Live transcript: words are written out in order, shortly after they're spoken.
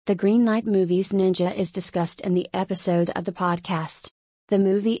The Green Knight movie's Ninja is discussed in the episode of the podcast. The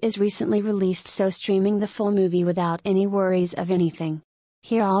movie is recently released, so streaming the full movie without any worries of anything.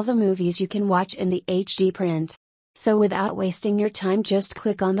 Here are all the movies you can watch in the HD print. So without wasting your time, just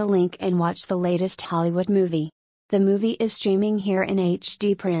click on the link and watch the latest Hollywood movie. The movie is streaming here in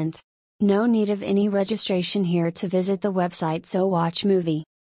HD print. No need of any registration here to visit the website, so watch movie.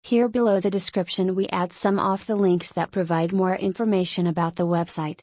 Here below the description we add some of the links that provide more information about the website.